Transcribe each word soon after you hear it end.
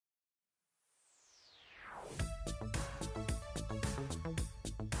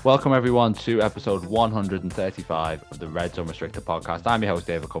Welcome everyone to episode 135 of the Reds Unrestricted podcast. I'm your host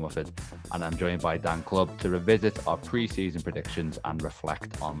David Comerford and I'm joined by Dan Clubb to revisit our pre-season predictions and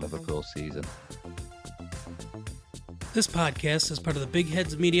reflect on Liverpool's season. This podcast is part of the Big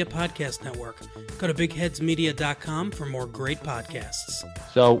Heads Media Podcast Network. Go to bigheadsmedia.com for more great podcasts.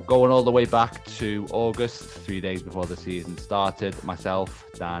 So going all the way back to August, 3 days before the season started, myself,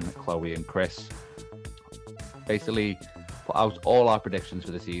 Dan, Chloe and Chris basically put out all our predictions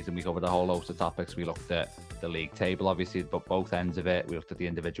for the season. We covered a whole host of topics. We looked at the league table, obviously, but both ends of it. We looked at the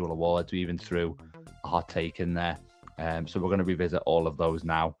individual awards. We even threw a hot take in there. So we're going to revisit all of those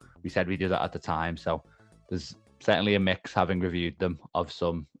now. We said we'd do that at the time. So there's certainly a mix, having reviewed them, of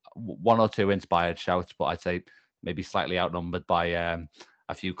some one or two inspired shouts, but I'd say maybe slightly outnumbered by a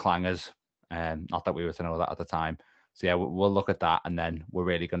few clangers. Not that we were to know that at the time. So yeah, we'll look at that, and then we're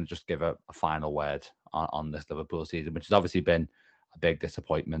really going to just give a final word on this Liverpool season, which has obviously been a big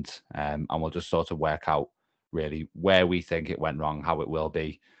disappointment. And we'll just sort of work out really where we think it went wrong, how it will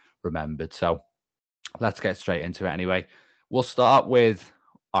be remembered. So let's get straight into it anyway. We'll start with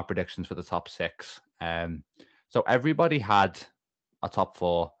our predictions for the top six. So everybody had a top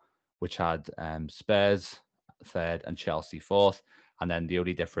four, which had Spurs third and Chelsea fourth. And then the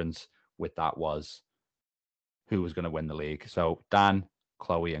only difference with that was who was going to win the league. So Dan,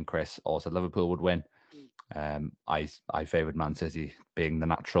 Chloe and Chris all said Liverpool would win. I favoured Man City, being the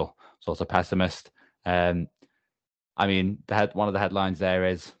natural sort of pessimist. I mean, one of the headlines there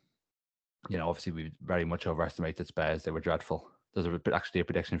is, obviously we very much overestimated Spurs. They were dreadful. There's actually a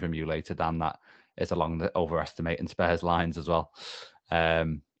prediction from you later, Dan, that is along the overestimating Spurs lines as well.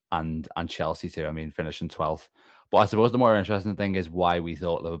 And Chelsea too. I mean, finishing 12th. But I suppose the more interesting thing is why we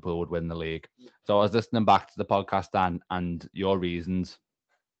thought Liverpool would win the league. So I was listening back to the podcast, Dan, and your reasons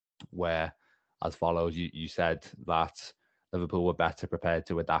were as follows. You said that Liverpool were better prepared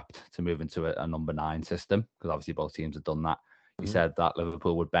to adapt to move into a number 9 system, because obviously both teams have done that. You said that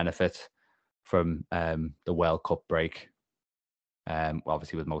Liverpool would benefit from the World Cup break,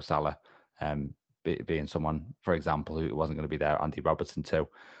 obviously with Mo Salah being someone, for example, who wasn't going to be there, Andy Robertson too.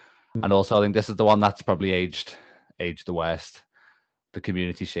 And also I think this is the one that's probably aged the worst. The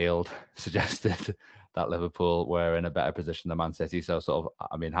Community Shield suggested that Liverpool were in a better position than Man City. So sort of,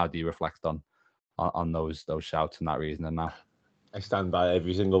 I mean, how do you reflect on those shouts and that reasoning now? I stand by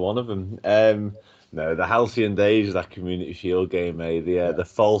every single one of them. No, the halcyon days of that Community Shield game, the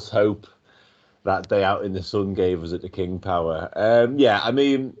false hope that day out in the sun gave us at the King Power. I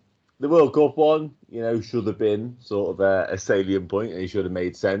mean, the World Cup one, should have been sort of a salient point, and it should have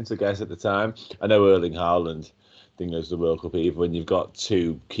made sense, I guess, at the time. I know Erling Haaland didn't go to the World Cup either. When you've got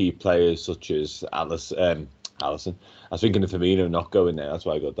two key players such as Alisson, I was thinking of Firmino not going there. That's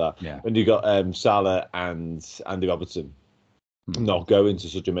why I got that. Yeah. When you got Salah and Andy Robertson not going to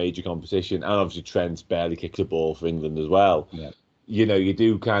such a major competition, and obviously Trent barely kicks a ball for England as well. Yeah. You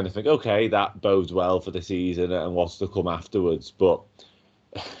do kind of think, okay, that bodes well for the season and what's to come afterwards. But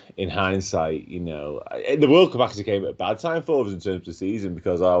in hindsight, the World Cup actually came at a bad time for us in terms of the season,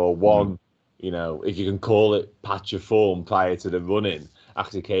 because if you can call it patch of form prior to the run-in,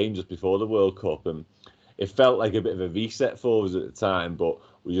 actually came just before the World Cup, and it felt like a bit of a reset for us at the time, but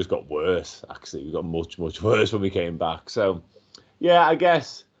we just got worse, actually. We got much, much worse when we came back. So, yeah, I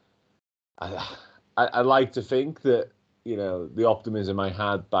guess I like to think that, the optimism I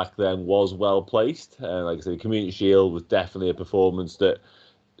had back then was well placed. Like I said, the Community Shield was definitely a performance that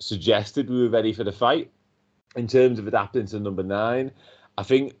suggested we were ready for the fight. In terms of adapting to number 9, I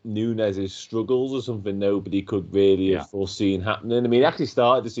think Nunez's struggles are something nobody could really have foreseen happening. I mean, he actually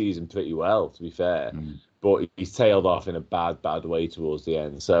started the season pretty well, to be fair, but he's tailed off in a bad way towards the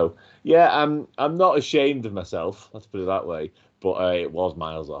end. So, yeah, I'm not ashamed of myself, let's put it that way, but it was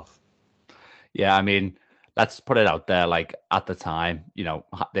miles off. Yeah, I mean, let's put it out there. Like, at the time,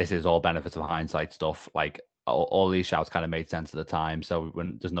 this is all benefits of hindsight stuff. Like, all these shouts kind of made sense at the time. So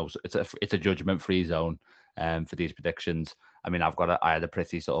when it's a judgment-free zone for these predictions. I mean, I had a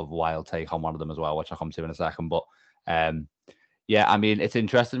pretty sort of wild take on one of them as well, which I'll come to in a second. But I mean, it's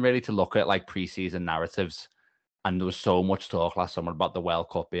interesting really to look at like pre-season narratives. And there was so much talk last summer about the World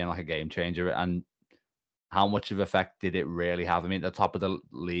Cup being like a game changer, and how much of effect did it really have? I mean, at the top of the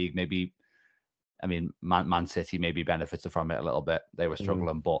league, maybe. I mean, Man City maybe benefited from it a little bit. They were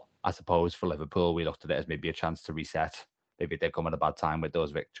struggling, but I suppose for Liverpool, we looked at it as maybe a chance to reset. Maybe they've come at a bad time with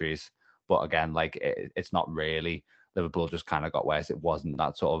those victories. But again, like it's not really. Liverpool just kind of got worse. It wasn't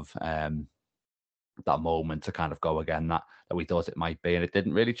that sort of that moment to kind of go again that we thought it might be, and it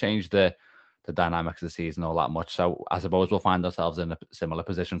didn't really change the dynamics of the season all that much. So I suppose we'll find ourselves in a similar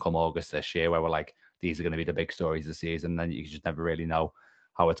position come August this year, where we're like, these are going to be the big stories of the season. Then you just never really know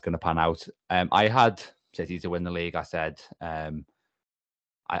it's going to pan out. I had City to win the league. I said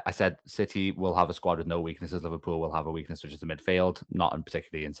I said City will have a squad with no weaknesses. Liverpool will have a weakness, which is the midfield. Not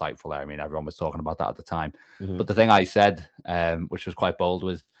particularly insightful there. I mean, everyone was talking about that at the time. But the thing I said, which was quite bold,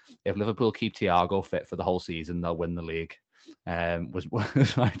 was if Liverpool keep Thiago fit for the whole season, they'll win the league.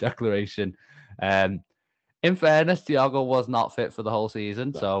 Was my declaration. In fairness, Thiago was not fit for the whole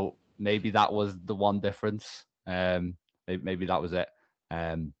season, so maybe that was the one difference. Maybe that was it.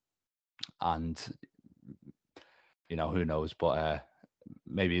 And who knows? But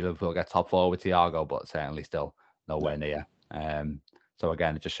maybe Liverpool get top four with Thiago, but certainly still nowhere near. So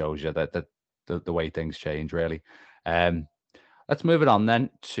again, it just shows you that the way things change, really. Let's move it on then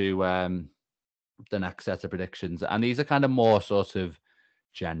to the next set of predictions, and these are kind of more sort of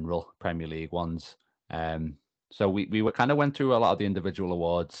general Premier League ones. So we were kind of went through a lot of the individual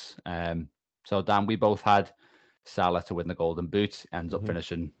awards. So Dan, we both had Salah to win the Golden Boot, ends up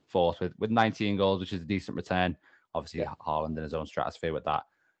finishing fourth with 19 goals, which is a decent return. Obviously, Haaland in his own stratosphere with that.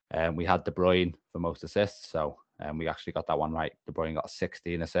 We had De Bruyne for most assists, so we actually got that one right. De Bruyne got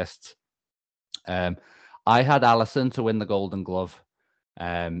 16 assists. I had Alisson to win the Golden Glove.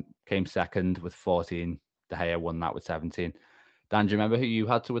 Came second with 14. De Gea won that with 17. Dan, do you remember who you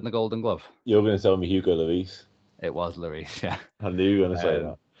had to win the Golden Glove? You're going to tell me Hugo Lloris. It was Lloris, yeah. I knew you were going to say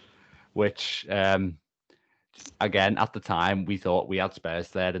that. Which, again, at the time, we thought we had Spurs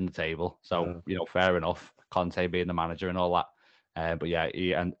third in the table. So, fair enough. Conte being the manager and all that. But yeah,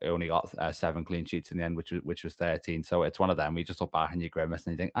 he only got 7 clean sheets in the end, which was 13. So it's one of them. We just look back and you grimace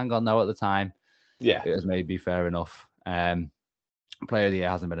and you think, hang on, no, at the time, it was maybe fair enough. Player of the year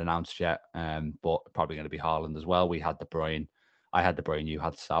hasn't been announced yet, but probably going to be Haaland as well. We had De Bruyne. I had De Bruyne. You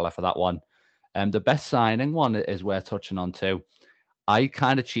had Salah for that one. The best signing one is worth touching on too. I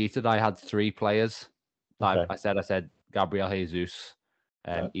kind of cheated. I had 3 players. Okay. I said Gabriel Jesus,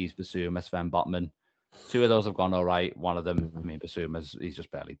 Yves Bissouma, Sven Botman. 2 of those have gone all right. One of them, I mean, he's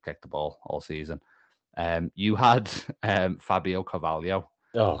just barely kicked the ball all season. You had Fabio Carvalho.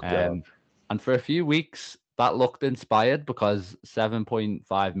 Oh, God. And for a few weeks, that looked inspired because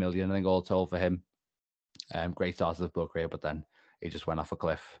 7.5 million, I think, all told for him. Great start to the Liverpool career, but then he just went off a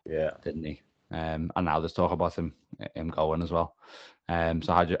cliff, didn't he? And now there's talk about him going as well.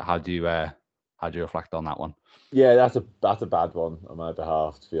 So how do you reflect on that one? Yeah, that's a bad one on my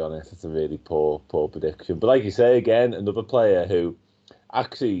behalf, to be honest. It's a really poor prediction. But like you say, again, another player who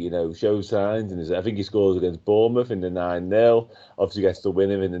actually, shows signs, and I think he scores against Bournemouth in the 9-0. Obviously gets the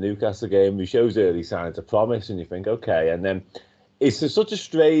winner in the Newcastle game. He shows early signs of promise, and you think, okay. And then it's such a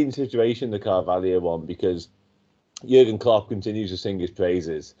strange situation, the Carvalho one, because Jurgen Klopp continues to sing his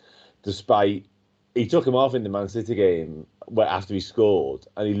praises, despite he took him off in the Man City game after he scored,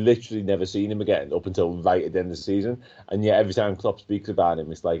 and he literally never seen him again up until right at the end of the season. And yet every time Klopp speaks about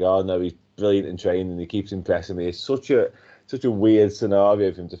him, it's like, oh no, he's brilliant in training, he keeps impressing me. It's such a weird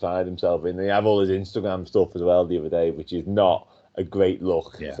scenario for him to find himself in. And he have all his Instagram stuff as well the other day, which is not a great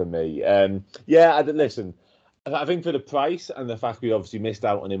look for me. Listen, I think for the price and the fact we obviously missed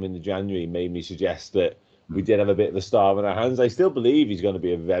out on him in the January made me suggest that we did have a bit of a star in our hands. I still believe he's going to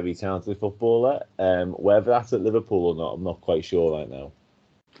be a very talented footballer. Whether that's at Liverpool or not, I'm not quite sure right now.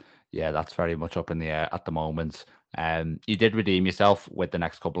 Yeah, that's very much up in the air at the moment. You did redeem yourself with the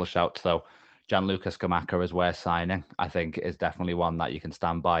next couple of shouts, though. Gianluca Scamacca is worth signing. I think is definitely one that you can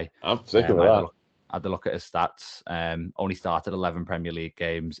stand by. I'm sick of that. I had to look at his stats. Only started 11 Premier League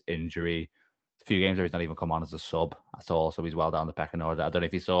games, injury. A few games where he's not even come on as a sub at all, so he's well down the pecking order. I don't know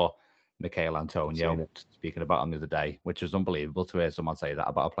if you saw Michael Antonio speaking about him the other day, which was unbelievable to hear someone say that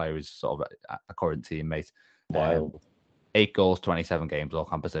about a player who's sort of a current teammate. 8 goals, 27 games, all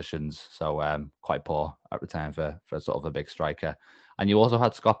competitions. So quite poor at return for sort of a big striker. And you also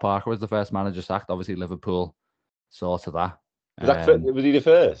had Scott Parker as the first manager sacked. Obviously, Liverpool saw to that. Was he the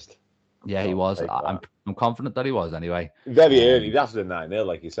first? Yeah, he was. I'm confident that he was anyway. Very early. That's the 9-0,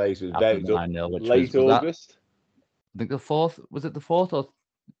 like you say. So it was very 9-0, which late August. I think the 4th. Was it the 4th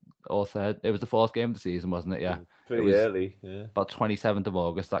or 3rd? It was the 4th game of the season, wasn't it? Yeah. Pretty early, yeah. About 27th of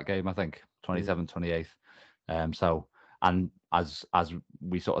August, that game, I think. 27th, 28th. So, and as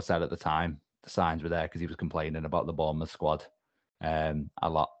we sort of said at the time, the signs were there because he was complaining about the Bournemouth squad a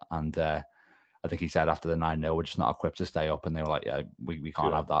lot. And I think he said after the 9-0, we're just not equipped to stay up. And they were like, yeah, we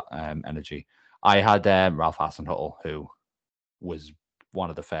can't have that energy. I had Ralph Hasenhüttl, who was one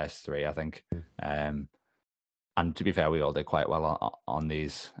of the first 3, I think. And to be fair, we all did quite well on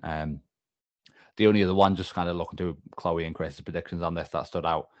these. The only other one, just kind of looking through Chloe and Chris's predictions on this, that stood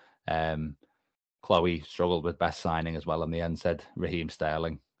out. Chloe struggled with best signing as well in the end, said Raheem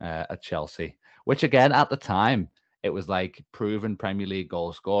Sterling at Chelsea, which again, at the time, it was like proven Premier League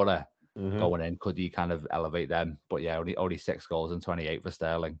goal scorer Mm-hmm. going in. Could he kind of elevate them? But yeah, only 6 goals and 28 for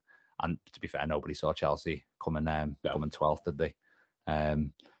Sterling. And to be fair, nobody saw Chelsea coming 12th, did they?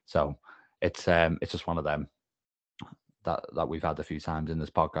 So it's just one of them that we've had a few times in this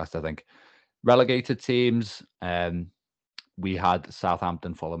podcast. I think relegated teams. We had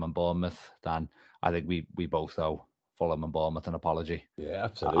Southampton, Fulham, and Bournemouth. Dan, I think we both owe Fulham and Bournemouth an apology. Yeah,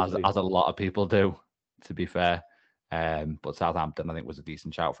 absolutely. As a lot of people do, to be fair. But Southampton, I think, was a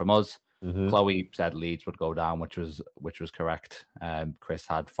decent shout from us. Mm-hmm. Chloe said Leeds would go down, which was correct. Chris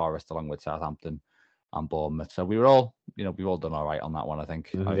had Forest along with Southampton and Bournemouth. So we were all, we've all done all right on that one, I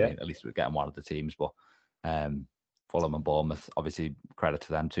think. Mm-hmm, I mean, at least we're getting one of the teams, but Fulham and Bournemouth, obviously, credit to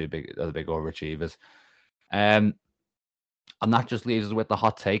them, the big overachievers. And that just leaves us with the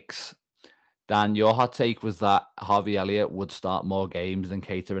hot takes. Dan, your hot take was that Harvey Elliott would start more games than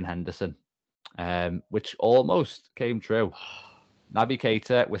Keita and Henderson, which almost came true. Naby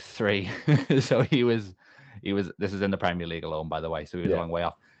Keita with 3, so he was. This is in the Premier League alone, by the way, so he was a long way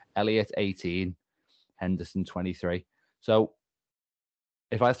off. Elliott 18, Henderson 23. So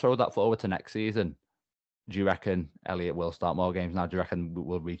if I throw that forward to next season, do you reckon Elliott will start more games now? Do you reckon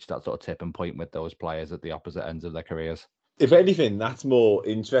we'll reach that sort of tipping point with those players at the opposite ends of their careers? If anything, that's more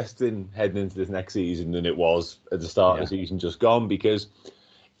interesting heading into this next season than it was at the start of the season just gone, because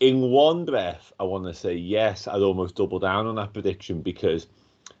in one breath, I want to say yes, I'd almost double down on that prediction because,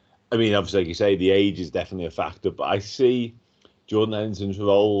 I mean, obviously, like you say, the age is definitely a factor, but I see Jordan Henderson's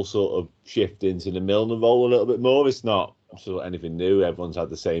role sort of shift into the Milner role a little bit more. It's not sort of anything new. Everyone's had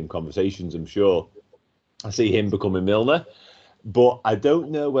the same conversations, I'm sure. I see him becoming Milner, but I don't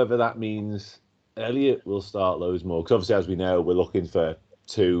know whether that means Elliott will start loads more, because obviously, as we know, we're looking for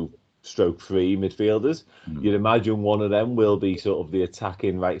 2/3 midfielders. You'd imagine one of them will be sort of the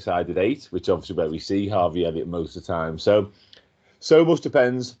attacking right-sided 8, which obviously where we see Harvey Elliott most of the time. So much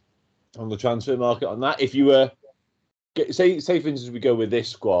depends on the transfer market on that. If you were, say for instance, we go with this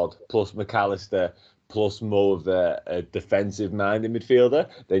squad plus McAllister plus more of a defensive-minded midfielder,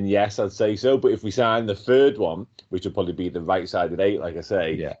 then yes, I'd say so. But if we sign the third one, which will probably be the right-sided 8, like I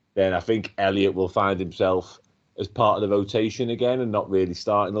say, then I think Elliott will find himself as part of the rotation again and not really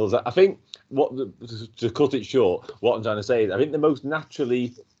starting those. I think, to cut it short, what I'm trying to say is I think the most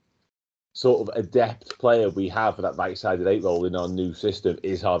naturally sort of adept player we have for that right-sided 8 role in our new system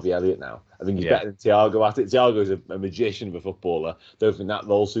is Harvey Elliott now. I think he's better than Thiago at it. Thiago's a magician of a footballer. Don't think that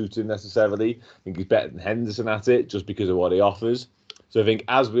role suits him necessarily. I think he's better than Henderson at it just because of what he offers. So I think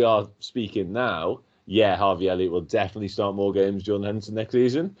as we are speaking now, Harvey Elliott will definitely start more games during Henderson next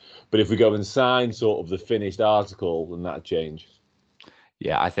season. But if we go and sign sort of the finished article, then that'd change.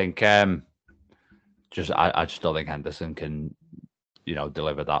 Yeah, I think I just don't think Henderson can,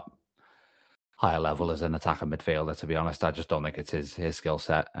 deliver that higher level as an attacker midfielder, to be honest. I just don't think it's his skill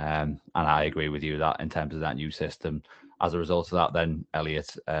set. And I agree with you that in terms of that new system, as a result of that, then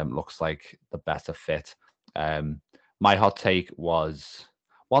Elliott looks like the better fit. My hot take was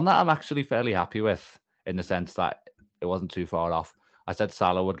one that I'm actually fairly happy with, in the sense that it wasn't too far off. I said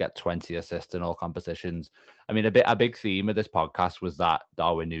Salah would get 20 assists in all competitions. I mean, a big theme of this podcast was that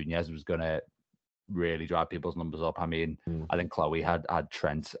Darwin Núñez was going to really drive people's numbers up. I mean, I think Chloe had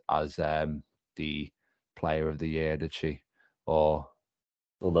Trent as the player of the year, did she? Or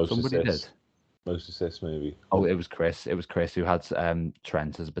most somebody assists. did. Most assists, maybe. Oh, it was Chris. It was Chris who had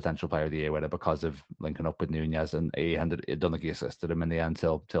Trent as a potential player of the year winner because of linking up with Núñez, and I don't think he assisted him in the end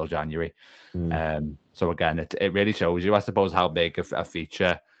till January. So again, it really shows you, I suppose, how big a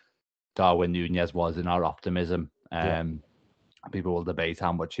feature Darwin Núñez was in our optimism. People will debate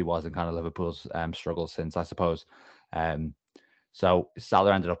how much he was in kind of Liverpool's struggles since, I suppose. So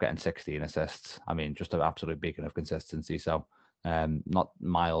Salah ended up getting 16 assists. I mean, just an absolute beacon of consistency. So not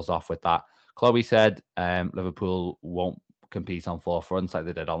miles off with that. Chloe said Liverpool won't compete on 4 fronts like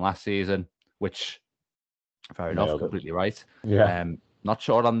they did on last season, which, fair enough, completely right. Not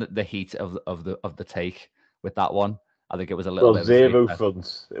sure on the heat of the take with that one. I think it was a little bit. 0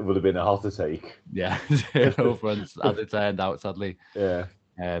 fronts. It would have been a hotter take. Yeah, 0 fronts, as it turned out, sadly. Yeah.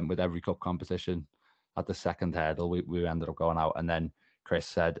 With every cup competition, at the second hurdle, we ended up going out. And then Chris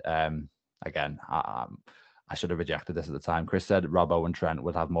said, again, I should have rejected this at the time. Chris said Robbo and Trent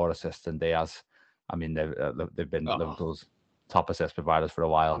would have more assists than Diaz. I mean, they've been Liverpool's top assist providers for a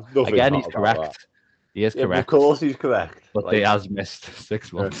while. Again, he's correct. He is correct. Of course, he's correct. But Diaz missed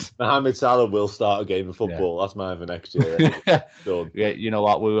 6 months. Mohamed Salah will start a game of football. That's mine for next year. Done. Yeah, you know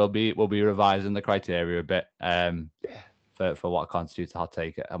what? We'll be revising the criteria a bit for what constitutes a hot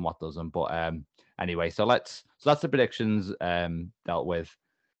take and what doesn't. But anyway, so that's the predictions dealt with.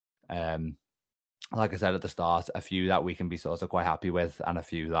 like I said at the start, a few that we can be sort of quite happy with, and a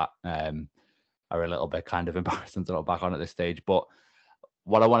few that are a little bit kind of embarrassing to look back on at this stage. But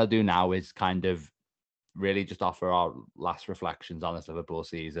what I want to do now is kind of really just offer our last reflections on this Liverpool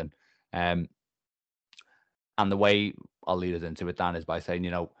season. And the way I'll lead us into it, Dan, is by saying,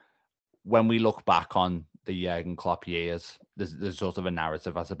 when we look back on the Jurgen Klopp years, there's sort of a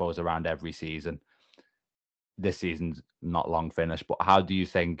narrative, I suppose, around every season. This season's not long finished, but how do you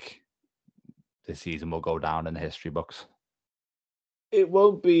think this season will go down in the history books? It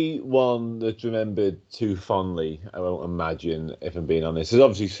won't be one that's remembered too fondly, I won't imagine, if I'm being honest. There's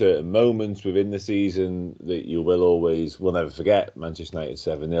obviously certain moments within the season that you will never forget. Manchester United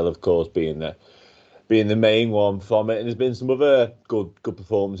 7-0, of course, being the main one from it. And there's been some other good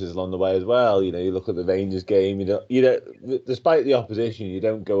performances along the way as well. You look at the Rangers game, despite the opposition, you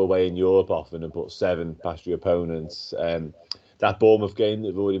don't go away in Europe often and put 7 past your opponents. That Bournemouth game that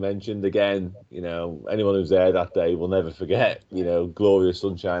we've already mentioned, again, anyone who's there that day will never forget, glorious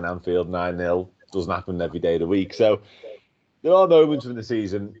sunshine, Anfield, 9-0. Doesn't happen every day of the week. So there are moments in the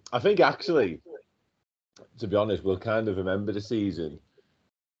season. I think, actually, to be honest, we'll kind of remember the season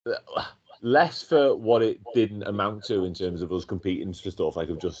less for what it didn't amount to in terms of us competing for stuff. Like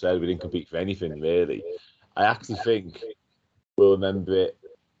I've just said, we didn't compete for anything, really. I actually think we'll remember it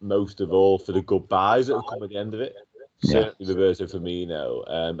most of all for the goodbyes that have come at the end of it. Certainly Roberto Firmino,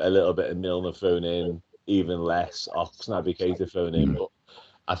 a little bit of Milner thrown in, even less Oxnard Keita thrown in. But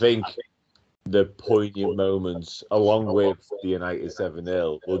I think the poignant moments, along with the United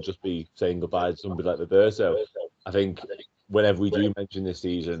 7-0, will just be saying goodbye to somebody like Roberto. I think whenever we do mention this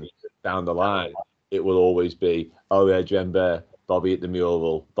season down the line, it will always be, oh yeah, do you remember Bobby at the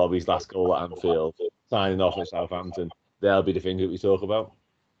mural, Bobby's last goal at Anfield, signing off at Southampton? They'll be the things that we talk about.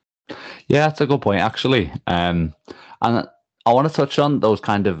 Yeah, that's a good point, actually. And I want to touch on those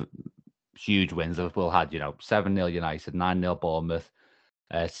kind of huge wins Liverpool had, 7-0 United, 9-0 Bournemouth,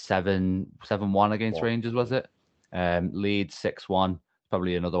 7-1 against Rangers, was it? Leeds 6-1,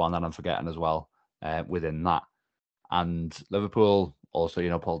 probably another one that I'm forgetting as well within that. And Liverpool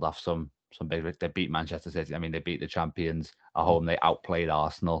also, pulled off some big. They beat Manchester City. I mean, they beat the champions at home. They outplayed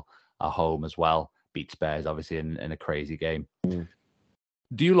Arsenal at home as well. Beat Spurs, obviously, in a crazy game.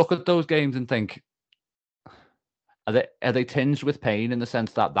 Do you look at those games and think, are they tinged with pain in the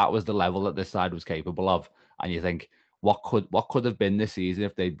sense that that was the level that this side was capable of? And you think, what could have been this season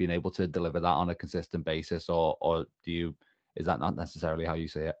if they'd been able to deliver that on a consistent basis, or is that not necessarily how you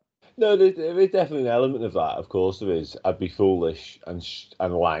see it? No, there is definitely an element of that. Of course, there is. I'd be foolish and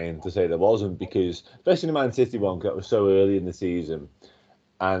lying to say there wasn't, because especially the Man City one, that was so early in the season,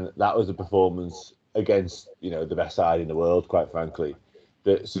 and that was a performance against the best side in the world, quite frankly,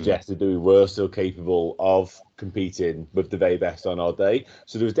 that suggested that we were still capable of competing with the very best on our day.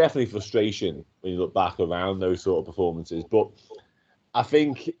 So there was definitely frustration when you look back around those sort of performances. But I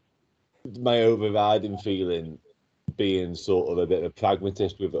think my overriding feeling, being sort of a bit of a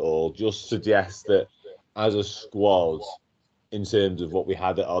pragmatist with it all, just suggests that as a squad, in terms of what we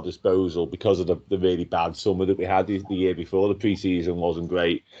had at our disposal, because of the really bad summer that we had the year before, the pre-season wasn't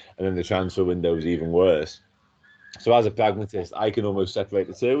great, and then the transfer window was even worse. So as a pragmatist, I can almost separate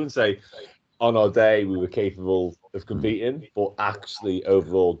the two and say, on our day, we were capable of competing, but actually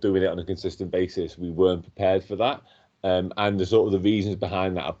overall doing it on a consistent basis, we weren't prepared for that. And the sort of the reasons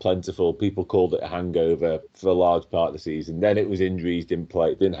behind that are plentiful. People called it a hangover for a large part of the season. Then it was injuries, didn't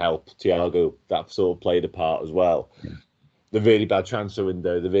help. Thiago, that sort of played a part as well. Yeah. The really bad transfer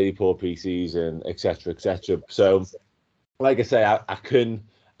window, the really poor pre-season, etc., etc. So, like I say, I can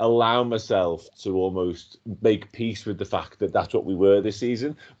allow myself to almost make peace with the fact that that's what we were this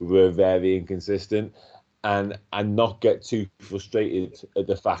season. We were very inconsistent, and not get too frustrated at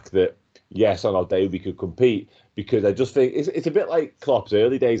the fact that, yes, on our day we could compete, because I just think it's a bit like Klopp's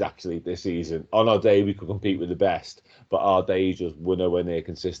early days, actually, this season. On our day we could compete with the best, but our days just were nowhere near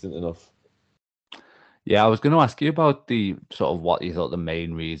consistent enough. Yeah, I was going to ask you about the sort of what you thought the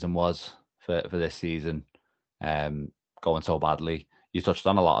main reason was for this season going so badly. You touched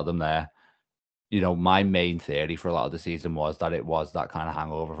on a lot of them there. My main theory for a lot of the season was that it was that kind of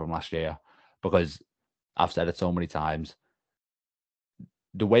hangover from last year, because I've said it so many times.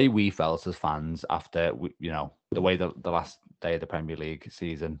 The way we felt as fans after, the way the last day of the Premier League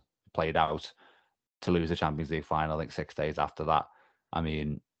season played out, to lose the Champions League final, I think 6 days after that. I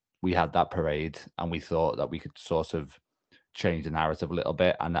mean, we had that parade and we thought that we could sort of change the narrative a little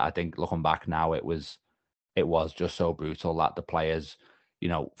bit. And I think looking back now, it was just so brutal that the players,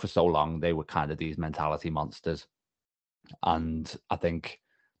 for so long, they were kind of these mentality monsters. And I think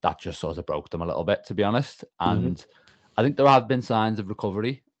that just sort of broke them a little bit, to be honest. And I think there have been signs of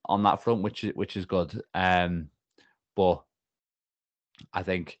recovery. on that front, which is good. But I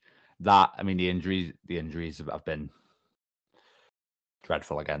think that, I mean, the injuries have been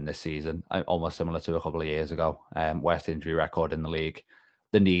dreadful again this season, almost similar to a couple of years ago. Worst injury record in the league.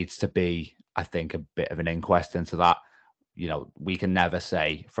 There needs to be, I think, a bit of an inquest into that. You know, we can never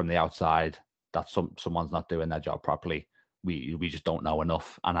say from the outside that someone's not doing their job properly. We just don't know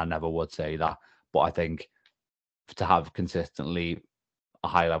enough, and I never would say that. But I think to have consistently a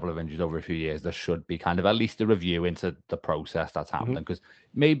high level of injuries over a few years, there should be kind of at least a review into the process that's happening, because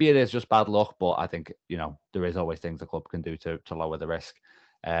maybe it is just bad luck, but I think, you know, there is always things the club can do to lower the risk.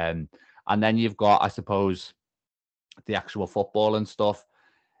 And then you've got, I suppose, the actual football and stuff.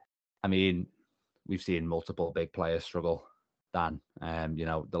 I mean, we've seen multiple big players struggle, Dan. You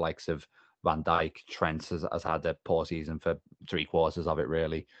know, the likes of Van Dijk, Trent has had a poor season for 3/4 of it,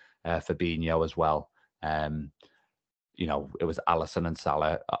 really. Fabinho as well. You know, it was Alisson and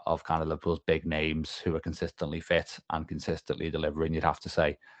Salah of kind of Liverpool's big names who are consistently fit and consistently delivering, you'd have to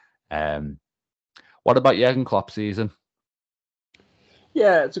say. What about Jurgen Klopp's season?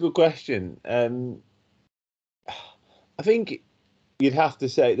 Yeah, it's a good question. I think you'd have to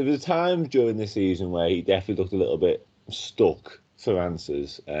say there was a time during the season where he definitely looked a little bit stuck for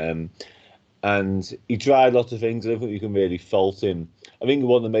answers. And he tried lots of things. I don't think you can really fault him. I think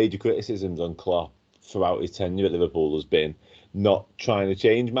one of the major criticisms on Klopp throughout his tenure at Liverpool has been not trying to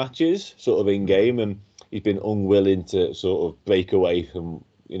change matches sort of in game, and he's been unwilling to sort of break away from,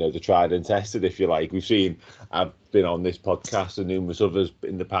 you know, the tried and tested, if you like. I've been on this podcast and numerous others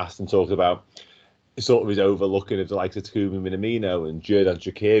in the past and talked about sort of his overlooking of the likes of Takumi Minamino and Xherdan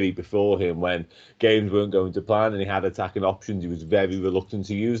Shaqiri before him when games weren't going to plan and he had attacking options. He was very reluctant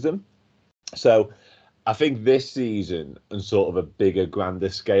to use them. So I think this season, and sort of a bigger, grander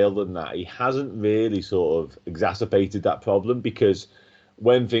scale than that, he hasn't really sort of exacerbated that problem, because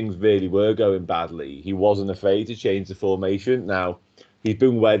when things really were going badly, he wasn't afraid to change the formation. Now, he's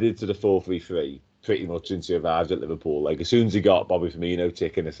been wedded to the 4-3-3 pretty much since he arrived at Liverpool. Like, as soon as he got Bobby Firmino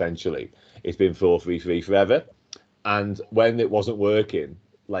ticking, essentially, it's been 4-3-3 forever. And when it wasn't working,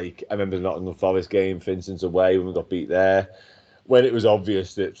 like, I remember the Nottingham Forest game, for instance, away, when we got beat there, when it was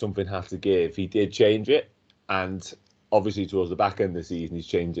obvious that something had to give, he did change it. And obviously towards the back end of the season, he's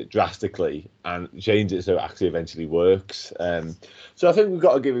changed it drastically and changed it so it actually eventually works. So I think we've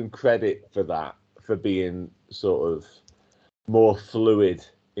got to give him credit for that, for being sort of more fluid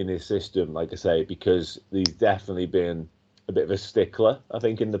in his system, like I say, because he's definitely been a bit of a stickler, I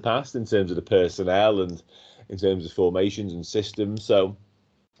think, in the past in terms of the personnel and in terms of formations and systems. So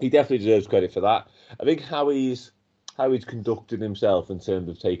he definitely deserves credit for that. I think how he's conducted himself in terms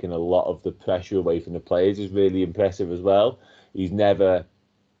of taking a lot of the pressure away from the players is really impressive as well. He's not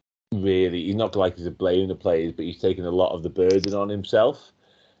like he's blaming the players, but he's taken a lot of the burden on himself.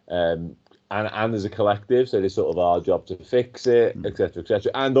 And as a collective, so it's sort of our job to fix it, etc.,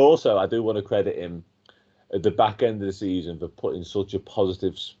 etc. And also, I do want to credit him at the back end of the season for putting such a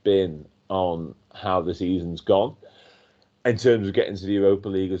positive spin on how the season's gone, in terms of getting to the Europa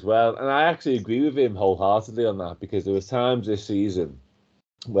League as well. And I actually agree with him wholeheartedly on that, because there was times this season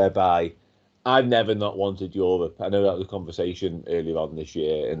whereby I've never not wanted Europe. I know that was a conversation earlier on this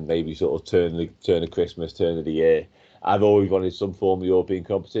year, and maybe sort of turn of Christmas, turn of the year. I've always wanted some form of European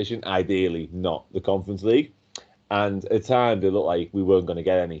competition, ideally not the Conference League. And at times it looked like we weren't going to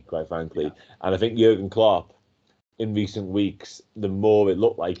get any, quite frankly. Yeah. And I think Jurgen Klopp, in recent weeks, the more it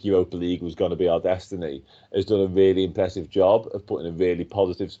looked like Europa League was going to be our destiny, has done a really impressive job of putting a really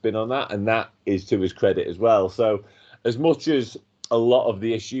positive spin on that, and that is to his credit as well. So as much as a lot of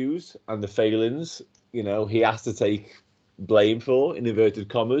the issues and the failings, you know, he has to take blame for, in inverted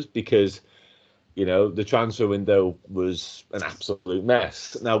commas, because, you know, the transfer window was an absolute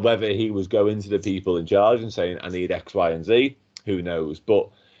mess. Now, whether he was going to the people in charge and saying, I need X, Y, and Z, who knows? But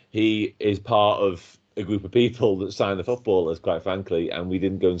he is part of a group of people that signed the footballers, quite frankly, and we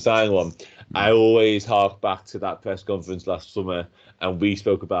didn't go and sign one. I always hark back to that press conference last summer, and we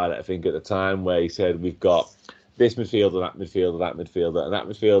spoke about it, I think, at the time, where he said, we've got this midfielder, that midfielder, that midfielder, and that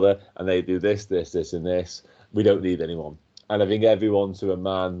midfielder, and they do this, this, this, and this. We don't need anyone. And I think everyone, to a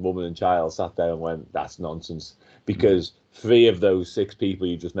man, woman, and child, sat there and went, that's nonsense. Because 3 of those 6 people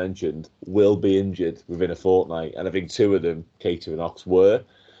you just mentioned will be injured within a fortnight. And I think 2 of them, Keita and Ox, were.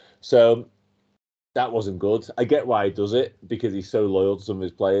 So that wasn't good. I get why he does it, because he's so loyal to some of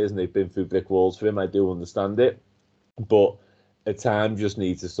his players and they've been through brick walls for him. I do understand it. But at times, just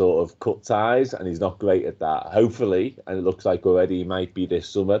needs to sort of cut ties, and he's not great at that. Hopefully, and it looks like already he might be this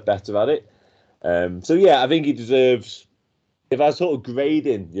summer better at it. So, yeah, I think he deserves... If I was sort of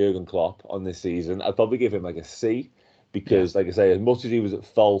grading Jurgen Klopp on this season, I'd probably give him like a C, because, like I say, as much as he was at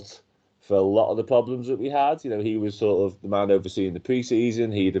fault for a lot of the problems that we had, he was sort of the man overseeing the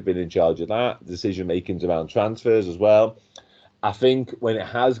preseason. He'd have been in charge of that, decision makings around transfers as well. I think when it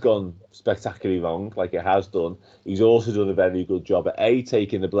has gone spectacularly wrong, like it has done, he's also done a very good job at A,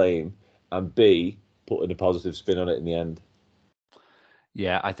 taking the blame, and B, putting a positive spin on it in the end.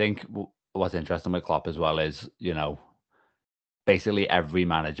 Yeah, I think what's interesting with Klopp as well is, basically every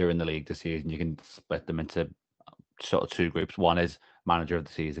manager in the league this season, you can split them into sort of two groups. One is manager of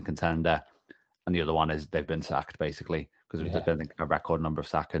the season contender, and the other one is they've been sacked, basically, because there's been a record number of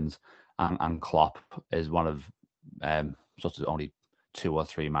sackings. And Klopp is one of sort of only 2 or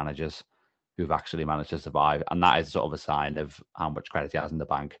 3 managers who've actually managed to survive. And that is sort of a sign of how much credit he has in the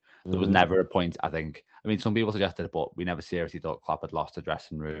bank. There was never a point, I think. I mean, some people suggested it, but we never seriously thought Klopp had lost the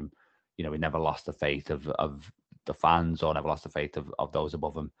dressing room. We never lost the faith of the fans, or never lost the faith of those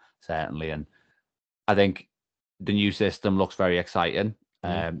above him, certainly. And I think the new system looks very exciting.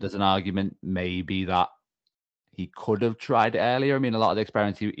 There's an argument maybe that he could have tried earlier. I mean, a lot of the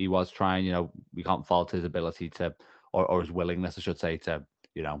experiments he was trying, we can't fault his ability to, or his willingness, I should say, to,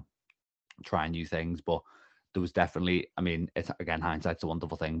 try new things. But there was definitely, I mean, it's, again, hindsight's a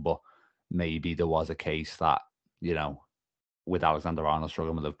wonderful thing, but maybe there was a case that, with Alexander-Arnold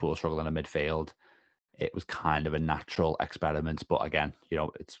struggling, with Liverpool struggling in midfield, it was kind of a natural experiment. But again,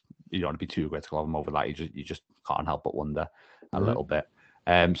 it's, you don't want to be too critical of him over that. You just can't help but wonder a little bit.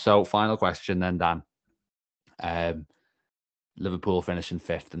 So final question then, Dan. Liverpool finishing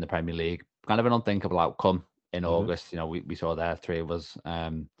 5th in the Premier League, kind of an unthinkable outcome in August. We saw there 3 of us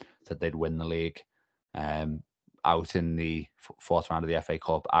said they'd win the league. Out in the 4th round of the FA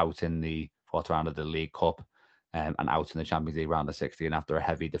Cup, out in the 4th round of the League Cup, and out in the Champions League round of 16 after a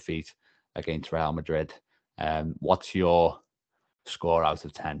heavy defeat against Real Madrid. What's your score out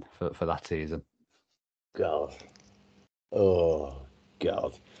of 10 for that season? God. Oh,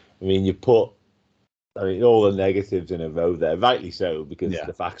 God. I mean, you put all the negatives in a row there, rightly so, because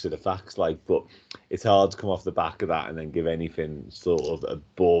the facts are the facts, but it's hard to come off the back of that and then give anything sort of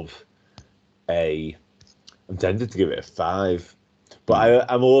above I'm tempted to give it a 5, but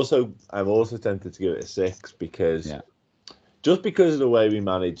I'm also tempted to give it a 6 because just because of the way we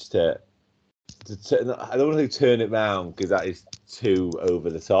managed to I don't want to turn it round because that is too over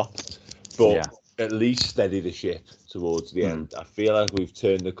the top, but at least steady the ship towards the end. I feel like we've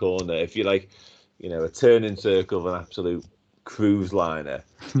turned the corner. If you like, a turning circle of an absolute cruise liner,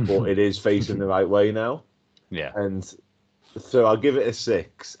 but it is facing the right way now. Yeah. And so I'll give it a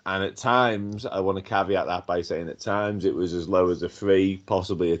 6. And at times, I want to caveat that by saying at times it was as low as a 3,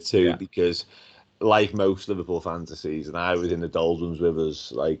 possibly a 2, because like most Liverpool fans this season, I was in the doldrums with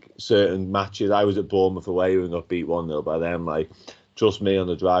us. Like certain matches, I was at Bournemouth away and got beat 1-0 by them. Like, trust me, on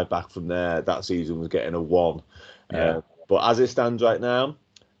the drive back from there, that season was getting a 1. But as it stands right now,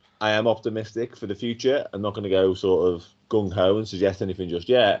 I am optimistic for the future. I'm not going to go sort of gung-ho and suggest anything just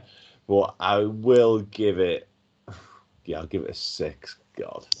yet, but I will give it, I'll give it a 6.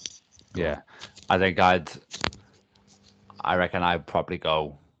 God. Yeah. I think I reckon I'd probably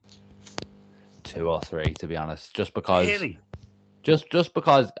go 2 or 3, to be honest, just because. Really? Just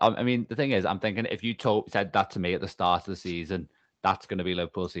because, I mean, the thing is, I'm thinking if you said that to me at the start of the season, that's going to be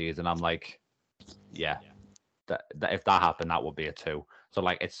Liverpool's season, I'm like, that if that happened, that would be a 2. So,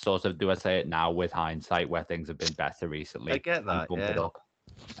 like, it's sort of, do I say it now with hindsight where things have been better recently? I get that, bump it up.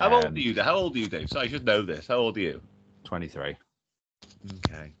 How old are you, Dave? So I should know this. How old are you? 23.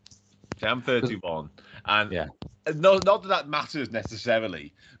 Okay. So I'm 31. And not that matters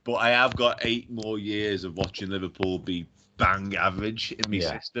necessarily, but I have got 8 more years of watching Liverpool be bang average in my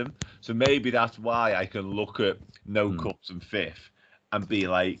system. So maybe that's why I can look at no cups and 5th and be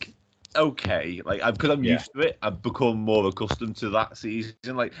like, okay, like because I'm used to it, I've become more accustomed to that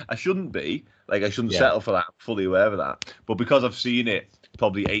season. Like I shouldn't be, like I shouldn't settle for that. I'm fully aware of that, but because I've seen it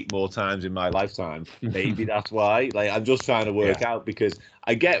probably 8 more times in my lifetime, maybe that's why. Like I'm just trying to work out, because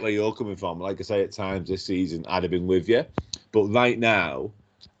I get where you're coming from. Like I say, at times this season I'd have been with you, but right now,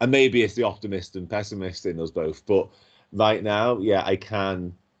 and maybe it's the optimist and pessimist in us both, but right now, I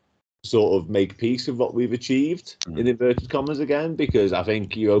can sort of make peace with what we've achieved in inverted commas again, because I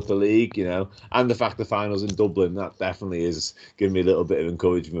think Europa League, and the fact the finals in Dublin, that definitely is giving me a little bit of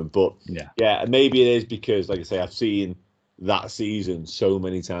encouragement. But maybe it is because, like I say, I've seen that season so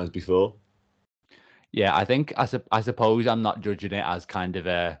many times before. Yeah, I think I suppose I'm not judging it as kind of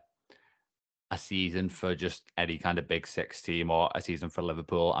a season for just any kind of Big Six team or a season for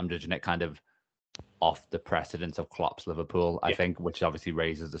Liverpool. I'm judging it kind of off the precedent of Klopp's Liverpool, I think, which obviously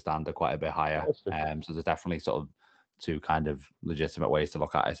raises the standard quite a bit higher. So there's definitely sort of 2 kind of legitimate ways to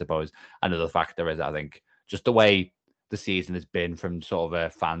look at it, I suppose. Another factor is, I think, just the way the season has been from sort of a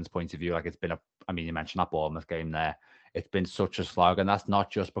fan's point of view. Like, it's been I mean, you mentioned that Bournemouth game there. It's been such a slog, and that's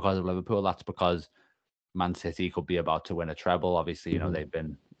not just because of Liverpool. That's because Man City could be about to win a treble. Obviously, they've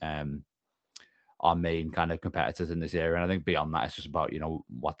been our main kind of competitors in this area. And I think beyond that, it's just about,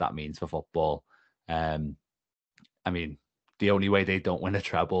 what that means for football. I mean, the only way they don't win a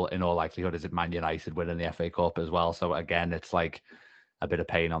treble in all likelihood is if Man United winning the FA Cup as well. So again, it's like a bit of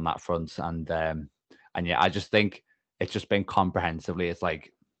pain on that front. And yeah, I just think it's just been comprehensively, it's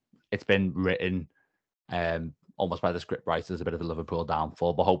like, it's been written almost by the script writers, a bit of a Liverpool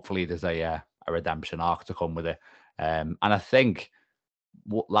downfall, but hopefully there's a redemption arc to come with it. And I think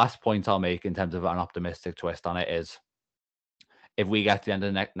last point I'll make in terms of an optimistic twist on it is, if we get to the end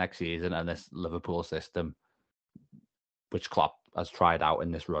of the next season and this Liverpool system, which Klopp has tried out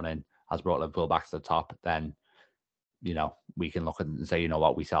in this run-in, has brought Liverpool back to the top, then, we can look at it and say,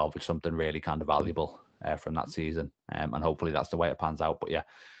 what, we salvaged something really kind of valuable from that season. And hopefully that's the way it pans out. But yeah,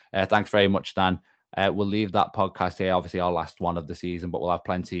 thanks very much, Dan. We'll leave that podcast here, obviously our last one of the season, but we'll have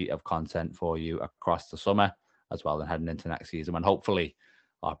plenty of content for you across the summer as well, and heading into next season, when hopefully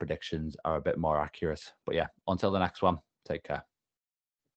our predictions are a bit more accurate. But yeah, until the next one, take care.